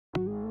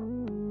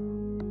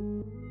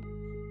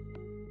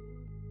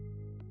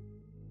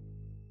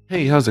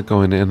Hey, how's it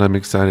going? And I'm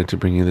excited to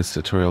bring you this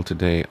tutorial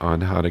today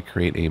on how to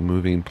create a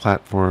moving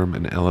platform,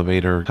 an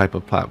elevator type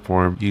of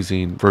platform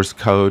using Verse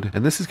Code.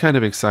 And this is kind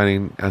of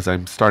exciting as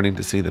I'm starting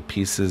to see the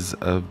pieces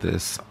of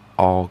this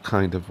all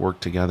kind of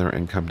work together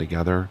and come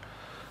together.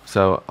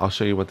 So I'll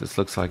show you what this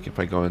looks like if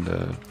I go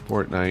into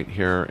Fortnite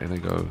here and I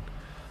go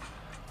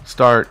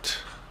start.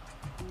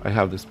 I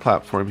have this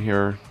platform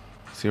here,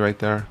 see right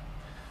there?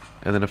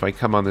 And then if I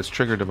come on this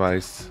trigger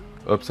device,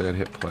 oops, I gotta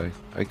hit play.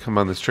 I come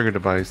on this trigger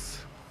device.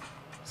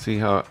 See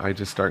how I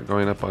just start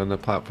going up on the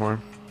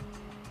platform?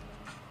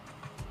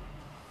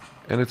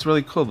 And it's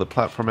really cool. The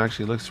platform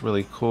actually looks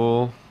really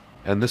cool.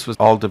 And this was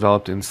all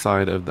developed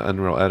inside of the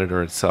Unreal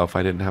Editor itself.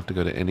 I didn't have to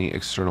go to any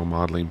external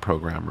modeling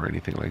program or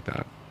anything like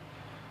that.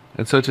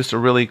 And so it's just a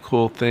really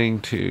cool thing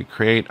to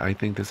create. I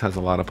think this has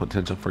a lot of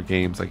potential for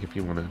games, like if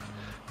you want to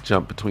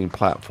jump between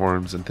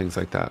platforms and things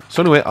like that.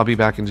 So anyway, I'll be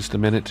back in just a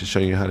minute to show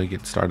you how to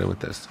get started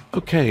with this.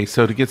 Okay,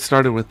 so to get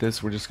started with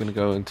this, we're just going to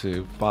go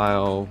into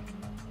File,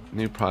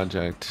 New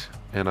Project,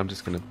 and I'm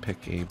just going to pick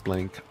a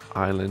blank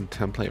island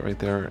template right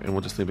there, and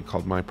we'll just leave it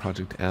called My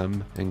Project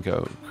M and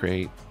go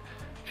create.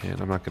 And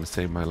I'm not going to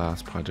save my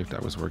last project I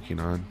was working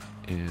on,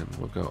 and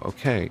we'll go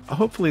okay.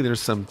 Hopefully there's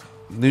some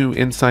new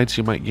insights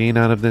you might gain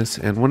out of this,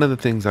 and one of the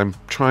things I'm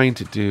trying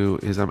to do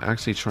is I'm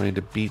actually trying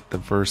to beat the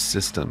verse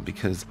system,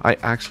 because I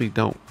actually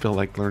don't feel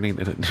like learning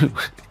in a new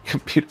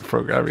computer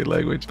programming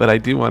language, but I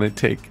do want to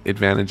take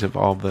advantage of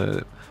all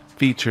the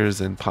features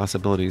and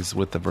possibilities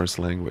with the verse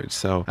language.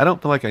 So I don't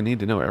feel like I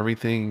need to know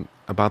everything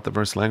about the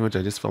verse language.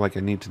 I just feel like I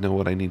need to know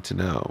what I need to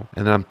know,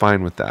 and I'm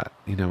fine with that.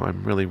 You know,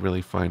 I'm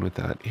really fine with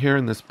that. Here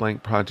in this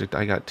blank project,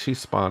 I got 2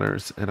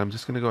 spawners, and I'm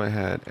just going to go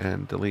ahead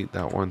and delete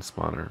that 1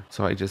 spawner,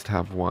 so I just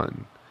have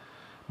 1.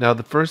 Now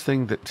the first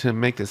thing that to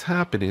make this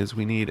happen is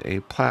we need a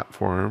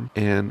platform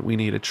and we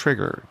need a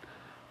trigger,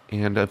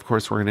 and of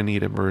course we're going to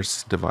need a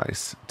verse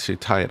device to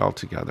tie it all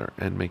together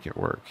and make it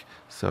work.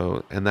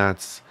 So, and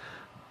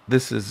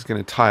this is going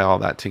to tie all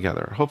that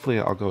together. Hopefully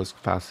I'll go as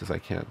fast as I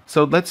can.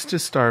 So let's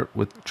just start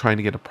with trying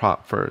to get a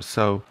prop first.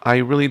 So I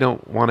really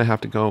don't want to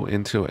have to go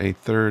into a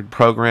third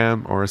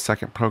program or a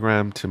second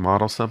program to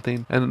model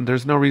something. And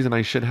there's no reason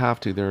I should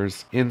have to.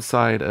 There's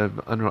inside of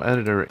Unreal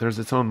Editor, there's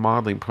its own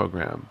modeling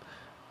program.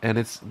 And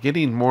it's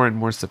getting more and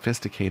more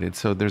sophisticated,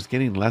 so there's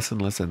getting less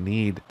and less a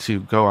need to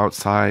go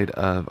outside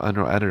of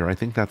Unreal Editor. I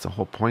think that's the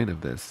whole point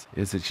of this,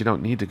 is that you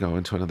don't need to go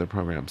into another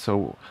program.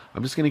 So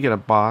I'm just going to get a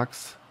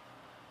box,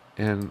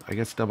 and I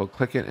guess double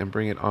click it and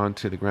bring it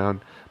onto the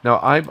ground. Now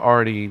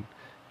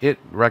it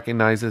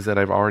recognizes that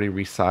I've already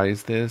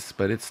resized this,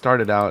 but it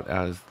started out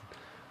as,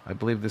 I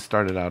believe this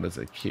started out as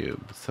a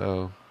cube.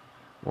 So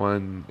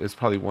it's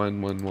probably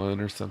 1, 1,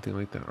 1 or something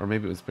like that. Or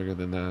maybe it was bigger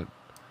than that.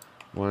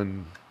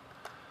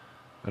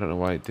 I don't know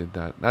why it did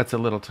that. That's a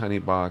little tiny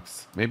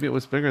box. Maybe it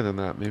was bigger than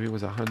that. Maybe it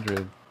was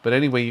 100. But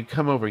anyway, you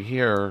come over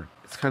here.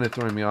 It's kind of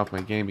throwing me off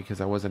my game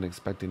because I wasn't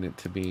expecting it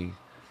to be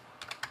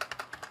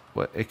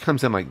it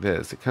comes in like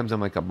this. It comes in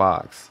like a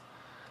box.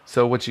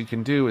 So what you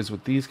can do is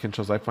with these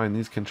controls, I find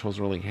these controls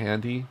really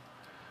handy.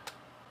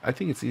 I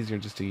think it's easier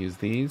just to use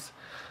these.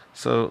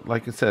 So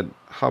like I said,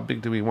 how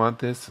big do we want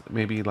this?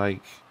 Maybe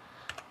like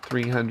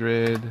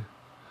 300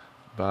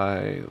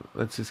 by,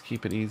 let's just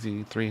keep it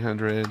easy,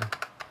 300.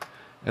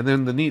 And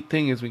then the neat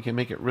thing is we can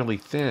make it really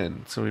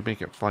thin, so we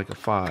make it like a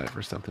 5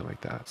 or something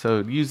like that. So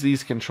use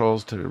these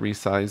controls to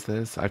resize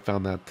this. I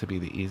found that to be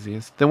the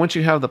easiest. Then once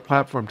you have the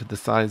platform to the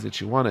size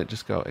that you want it,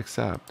 just go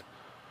accept.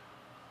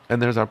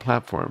 And there's our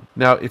platform.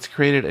 Now it's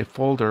created a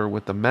folder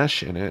with the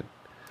mesh in it,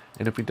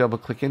 and if we double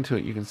click into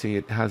it, you can see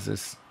it has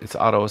this, it's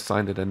auto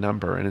assigned it a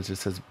number, and it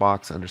just says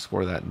box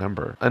underscore that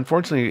number.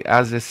 Unfortunately,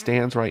 as this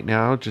stands right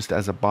now, just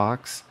as a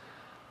box,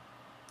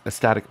 a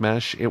static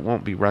mesh, it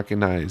won't be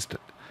recognized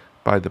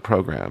by the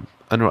program.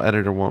 Unreal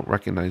Editor won't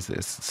recognize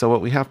this. So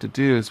what we have to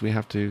do is we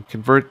have to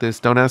convert this.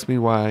 Don't ask me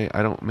why.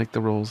 I don't make the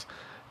rules.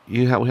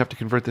 We have to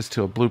convert this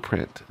to a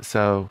blueprint.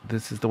 So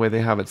this is the way they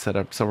have it set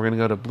up. So we're going to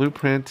go to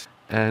blueprint,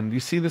 and you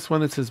see this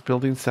one that says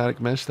building static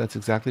mesh. That's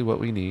exactly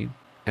what we need.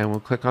 And we'll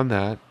click on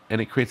that,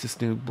 and it creates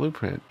this new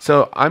blueprint.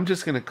 So I'm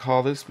just going to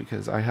call this,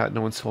 because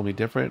no one's told me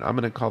different, I'm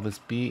going to call this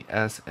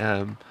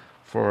BSM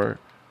for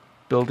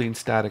building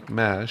static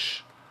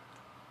mesh,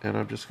 and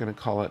I'm just going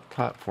to call it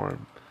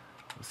platform.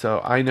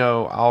 So I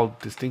know I'll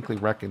distinctly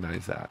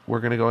recognize that. We're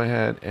going to go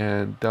ahead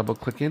and double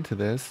click into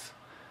this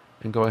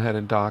and go ahead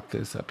and dock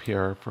this up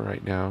here for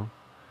right now.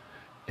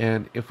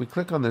 And if we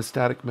click on this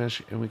static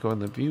mesh and we go in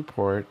the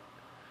viewport,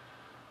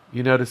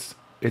 you notice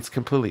it's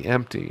completely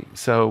empty.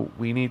 So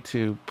we need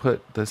to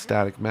put the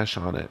static mesh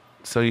on it.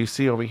 So you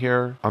see over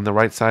here on the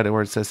right side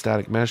where it says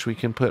static mesh, we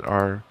can put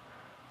our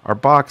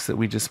box that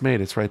we just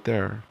made. It's right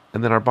there.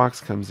 And then our box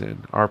comes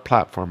in, our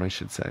platform I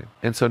should say.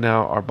 And so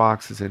now our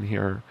box is in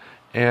here.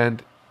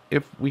 And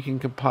if we can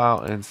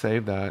compile and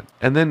save that.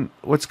 And then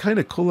what's kind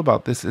of cool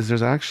about this is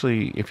there's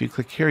actually, if you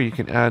click here, you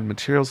can add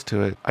materials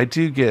to it. I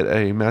do get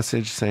a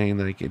message saying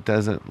like it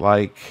doesn't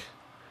like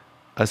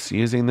us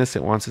using this.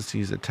 It wants us to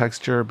use a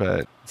texture,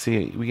 but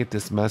see, we get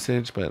this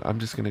message, but I'm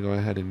just going to go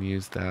ahead and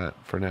use that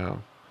for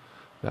now,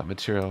 that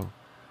material.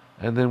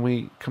 And then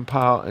we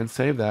compile and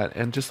save that.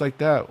 And just like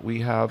that,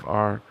 we have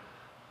our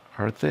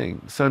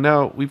thing. So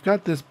now we've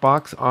got this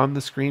box on the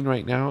screen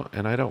right now,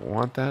 and I don't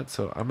want that.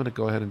 So I'm going to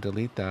go ahead and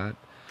delete that.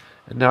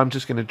 And now I'm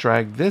just going to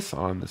drag this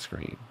on the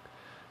screen.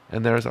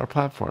 And there's our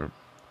platform.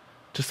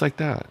 Just like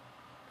that.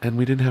 And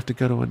we didn't have to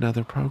go to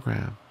another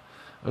program.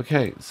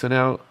 Okay, so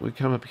now we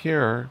come up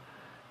here,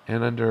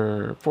 and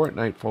under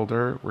Fortnite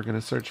folder, we're going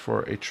to search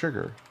for a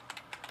trigger.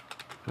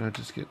 And I'll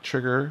just get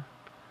trigger,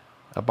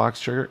 a box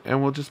trigger,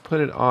 and we'll just put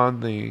it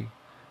on the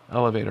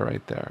elevator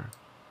right there.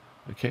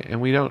 Okay, and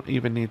we don't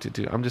even need to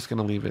do, I'm just going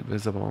to leave it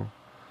visible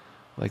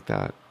like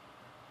that.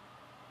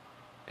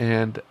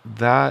 And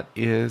that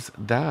is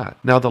that.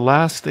 Now the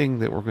last thing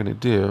that we're going to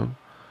do,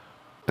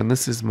 and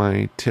this is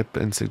my tip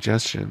and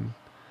suggestion,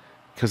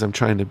 because I'm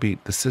trying to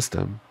beat the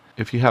system.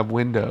 If you have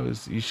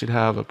Windows, you should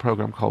have a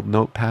program called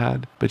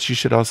Notepad, but you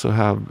should also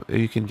have,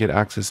 you can get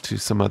access to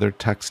some other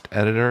text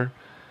editor.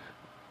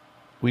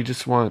 We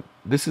just want,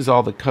 this is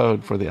all the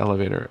code for the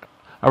elevator.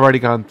 I've already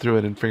gone through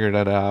it and figured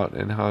that out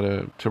and how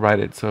to write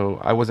it. So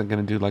I wasn't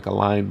going to do like a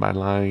line by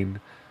line,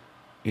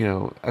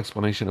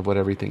 explanation of what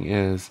everything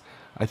is.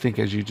 I think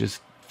as you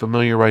just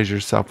familiarize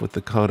yourself with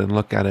the code and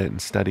look at it and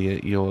study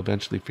it, you'll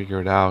eventually figure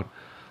it out.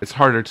 It's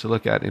harder to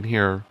look at in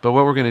here. But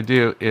what we're going to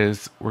do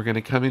is we're going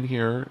to come in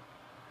here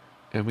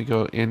and we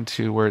go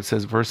into where it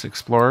says Verse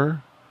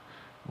Explorer.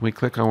 We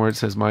click on where it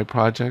says My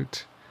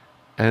Project.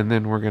 And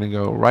then we're going to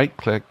go right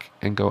click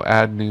and go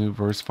Add New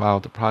Verse File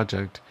to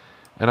Project.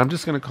 And I'm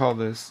just going to call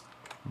this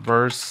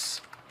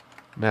Verse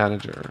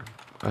Manager.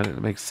 And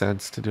it makes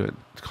sense to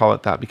call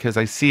it that because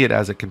I see it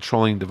as a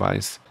controlling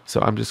device.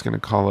 So I'm just going to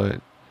call it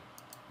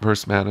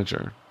Verse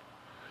Manager.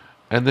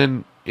 And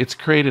then it's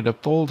created a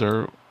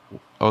folder.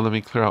 Oh, let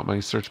me clear out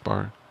my search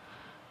bar.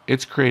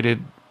 It's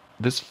created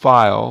this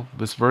file,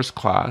 this Verse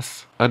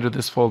class, under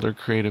this folder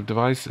Creative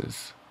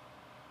Devices.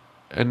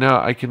 And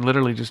now I can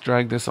literally just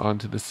drag this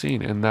onto the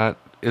scene, and that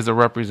is a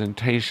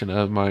representation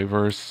of my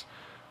Verse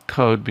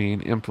code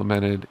being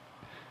implemented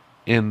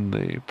in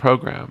the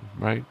program,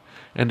 right?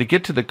 And to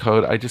get to the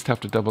code, I just have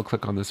to double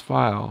click on this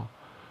file,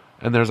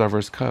 and there's our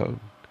Verse code.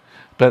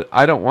 But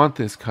I don't want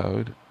this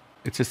code.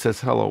 It just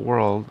says hello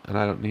world, and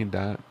I don't need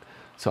that.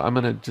 So I'm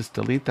going to just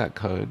delete that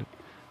code.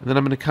 And then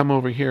I'm going to come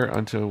over here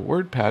onto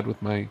WordPad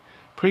with my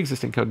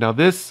pre-existing code. Now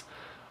this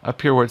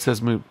up here where it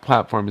says Move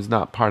Platform is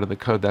not part of the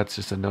code. That's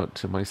just a note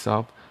to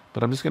myself.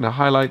 But I'm just going to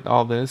highlight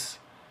all this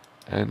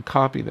and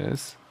copy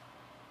this.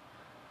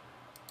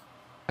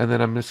 And then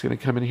I'm just going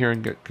to come in here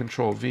and get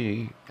Control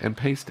V and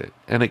paste it.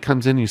 And it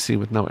comes in, you see,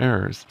 with no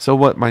errors. So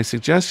what my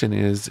suggestion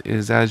is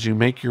as you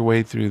make your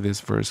way through this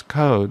Verse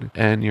code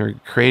and you're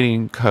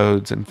creating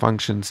codes and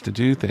functions to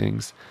do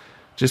things,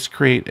 just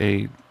create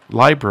a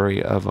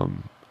library of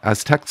them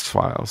as text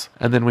files.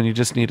 And then when you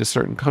just need a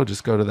certain code,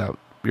 just go to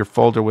your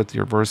folder with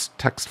your Verse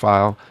text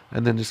file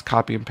and then just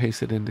copy and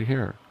paste it into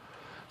here.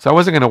 So I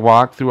wasn't going to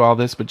walk through all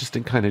this, but just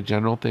in kind of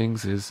general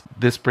things is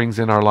this brings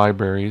in our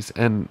libraries,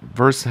 and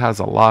Verse has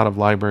a lot of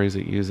libraries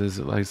it uses,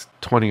 at least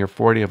 20 or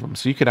 40 of them.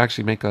 So you could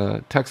actually make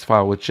a text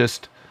file with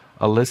just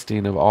a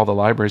listing of all the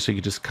libraries, so you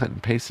could just cut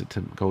and paste it to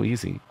go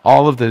easy.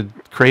 All of the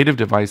creative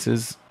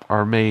devices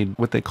are made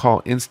what they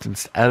call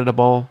instance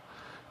editable.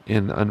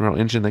 In Unreal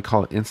Engine, they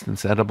call it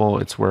instance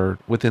editable. It's where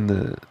within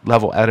the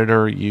level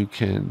editor you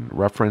can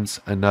reference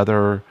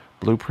another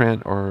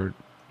blueprint, or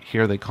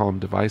here they call them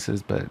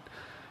devices, but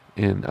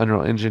in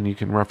Unreal Engine you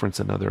can reference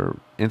another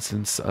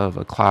instance of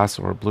a class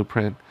or a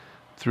blueprint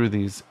through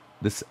this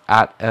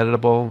at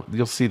editable.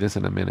 You'll see this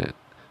in a minute,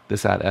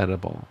 this at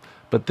editable.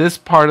 But this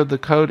part of the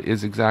code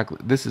is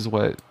this is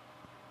what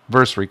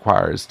Verse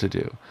requires to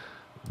do.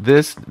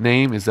 This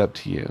name is up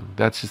to you.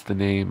 That's just the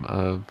name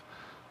of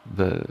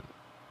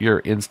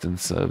your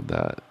instance of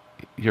that.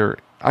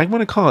 I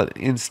want to call it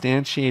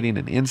instantiating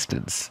an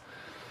instance.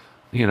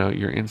 You're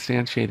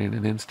instantiating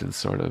an instance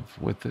sort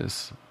of with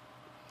this,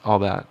 all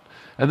that.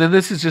 And then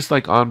this is just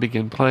like on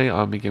begin play.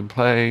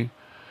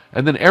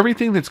 And then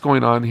everything that's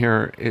going on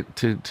here,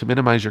 to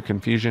minimize your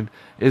confusion,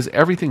 is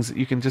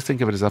you can just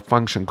think of it as a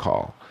function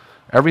call.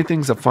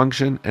 Everything's a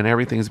function and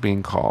everything's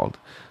being called.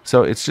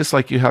 So it's just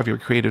like you have your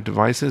creative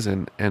devices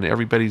and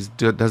everybody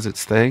does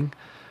its thing.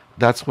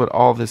 That's what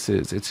all this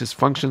is. It's just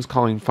functions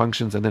calling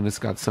functions, and then it's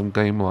got some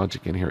game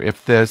logic in here.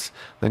 If this,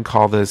 then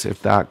call this.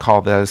 If that,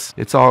 call this.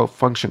 It's all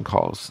function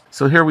calls.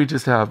 So here we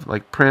just have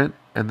like print,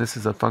 and this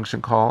is a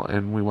function call,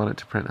 and we want it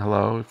to print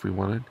hello if we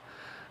wanted.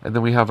 And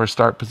then we have our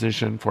start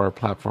position for our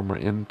platform or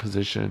end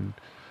position.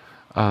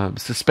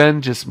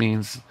 Suspend just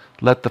means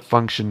let the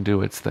function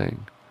do its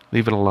thing.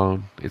 Leave it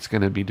alone. It's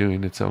going to be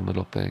doing its own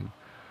little thing.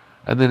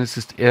 And then it's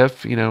just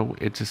if,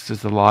 it just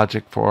is the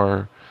logic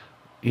for,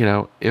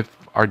 if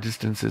our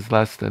distance is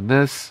less than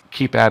this,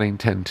 keep adding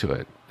 10 to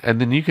it. And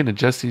then you can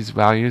adjust these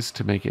values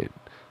to make it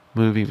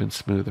move even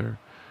smoother.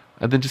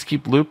 And then just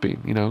keep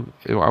looping,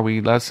 are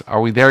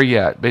we there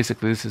yet?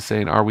 Basically, this is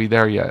saying, are we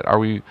there yet? Are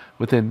we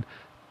within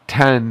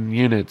 10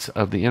 units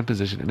of the end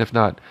position? And if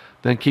not,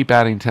 then keep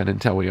adding 10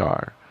 until we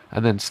are,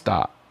 and then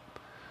stop.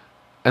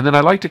 And then I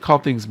like to call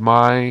things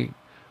my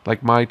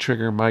like my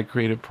trigger, my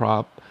creative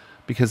prop,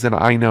 because then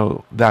I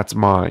know that's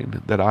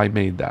mine, that I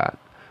made that.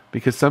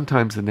 Because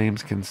sometimes the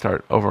names can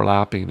start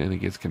overlapping and it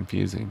gets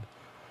confusing.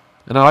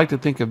 And I like to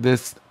think of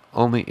this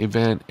only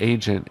event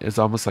agent as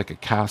almost like a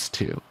cast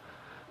to.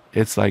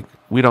 It's like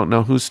we don't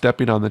know who's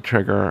stepping on the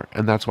trigger,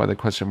 and that's why the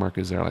question mark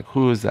is there. Like,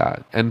 who is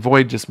that? And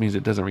void just means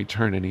it doesn't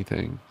return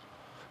anything.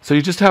 So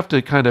you just have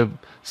to kind of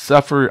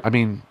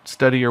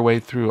study your way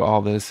through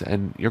all this,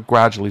 and you'll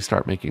gradually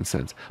start making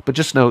sense. But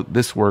just know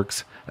this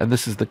works, and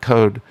this is the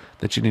code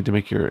that you need to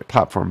make your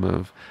platform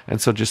move.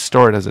 And so just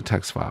store it as a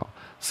text file.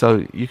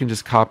 So you can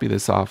just copy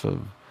this off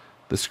of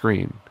the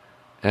screen.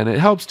 And it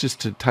helps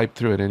just to type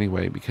through it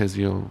anyway, because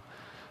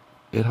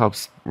it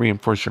helps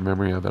reinforce your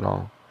memory of it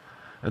all.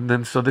 And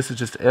then, so this is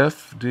just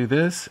if, do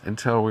this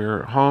until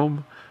we're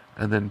home,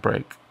 and then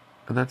break.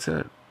 And that's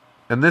it.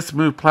 And this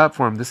move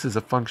platform, this is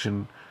a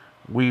function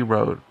we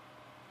wrote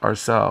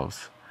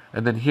ourselves.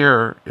 And then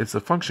here, it's a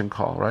function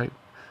call, right?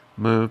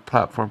 Move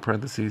platform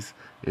parentheses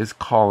is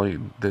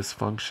calling this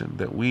function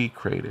that we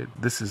created.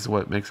 This is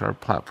what makes our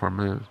platform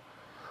move.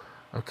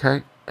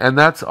 Okay? And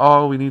that's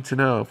all we need to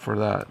know for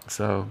that.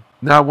 So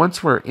now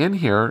once we're in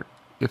here,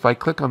 if I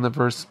click on the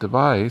verse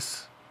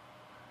device,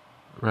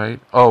 right?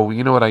 Oh,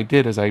 you know what I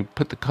did is I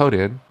put the code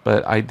in,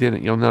 but I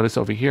didn't. You'll notice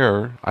over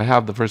here, I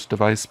have the verse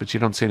device, but you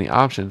don't see any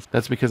options.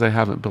 That's because I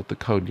haven't built the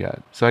code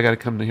yet. So I got to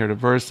come to here to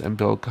verse and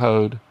build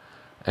code.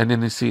 And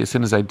then you see, as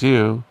soon as I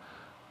do,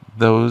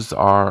 that's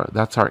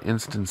our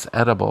instance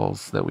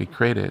edibles that we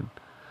created.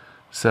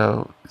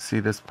 So see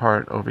this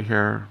part over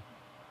here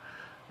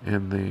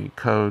in the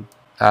code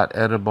at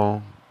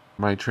edible,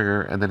 my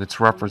trigger, and then it's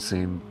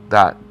referencing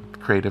that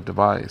creative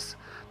device.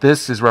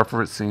 This is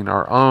referencing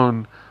our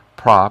own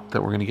prop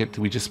that we're going to get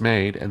to, we just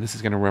made, and this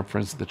is going to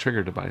reference the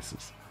trigger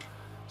devices.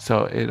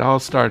 So it all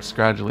starts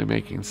gradually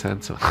making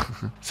sense.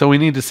 So we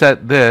need to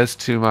set this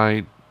to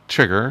my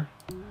trigger.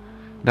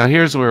 Now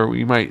here's where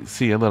we might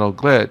see a little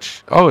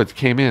glitch. Oh, it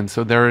came in,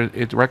 so there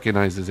it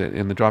recognizes it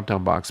in the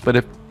drop-down box. But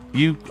if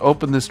you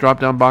open this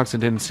drop-down box and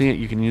didn't see it,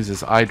 you can use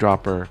this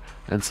eyedropper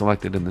and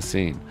select it in the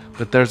scene.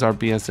 But there's our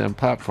BSM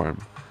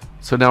platform.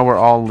 So now we're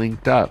all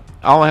linked up.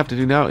 All I have to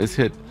do now is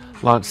hit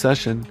launch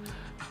session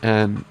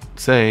and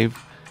save,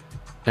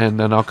 and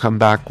then I'll come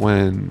back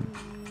when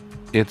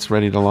it's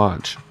ready to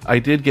launch. I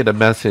did get a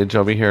message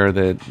over here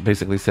that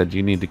basically said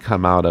you need to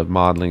come out of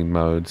modeling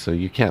mode, so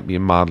you can't be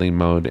in modeling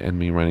mode and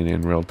be running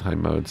in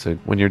real-time mode. So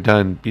when you're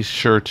done, be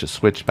sure to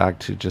switch back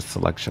to just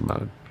selection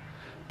mode.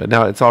 But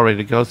now it's all ready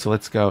to go, so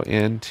let's go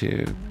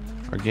into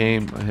our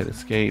game. I hit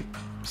escape,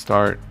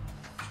 start,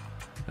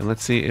 and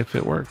let's see if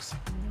it works.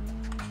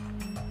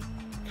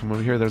 Come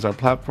over here, there's our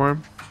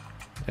platform.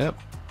 Yep,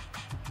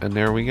 and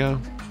there we go.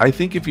 I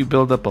think if you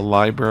build up a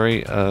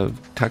library of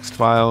text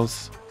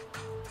files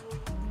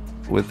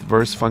with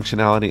verse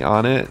functionality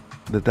on it,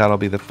 that'll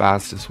be the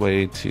fastest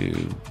way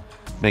to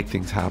make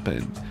things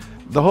happen.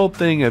 The whole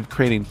thing of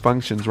creating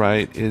functions,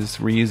 right, is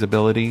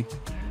reusability.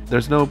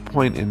 There's no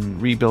point in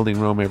rebuilding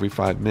Rome every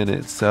 5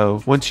 minutes.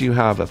 So once you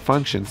have a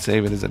function,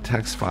 save it as a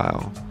text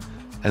file,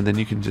 and then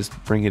you can just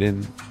bring it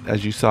in,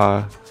 as you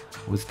saw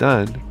was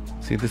done.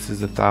 See, this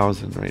is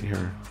 1,000 right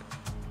here.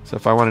 So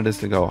if I wanted this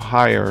to go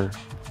higher,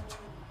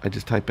 I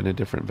just type in a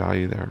different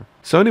value there.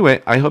 So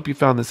anyway, I hope you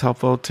found this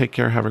helpful. Take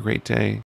care. Have a great day.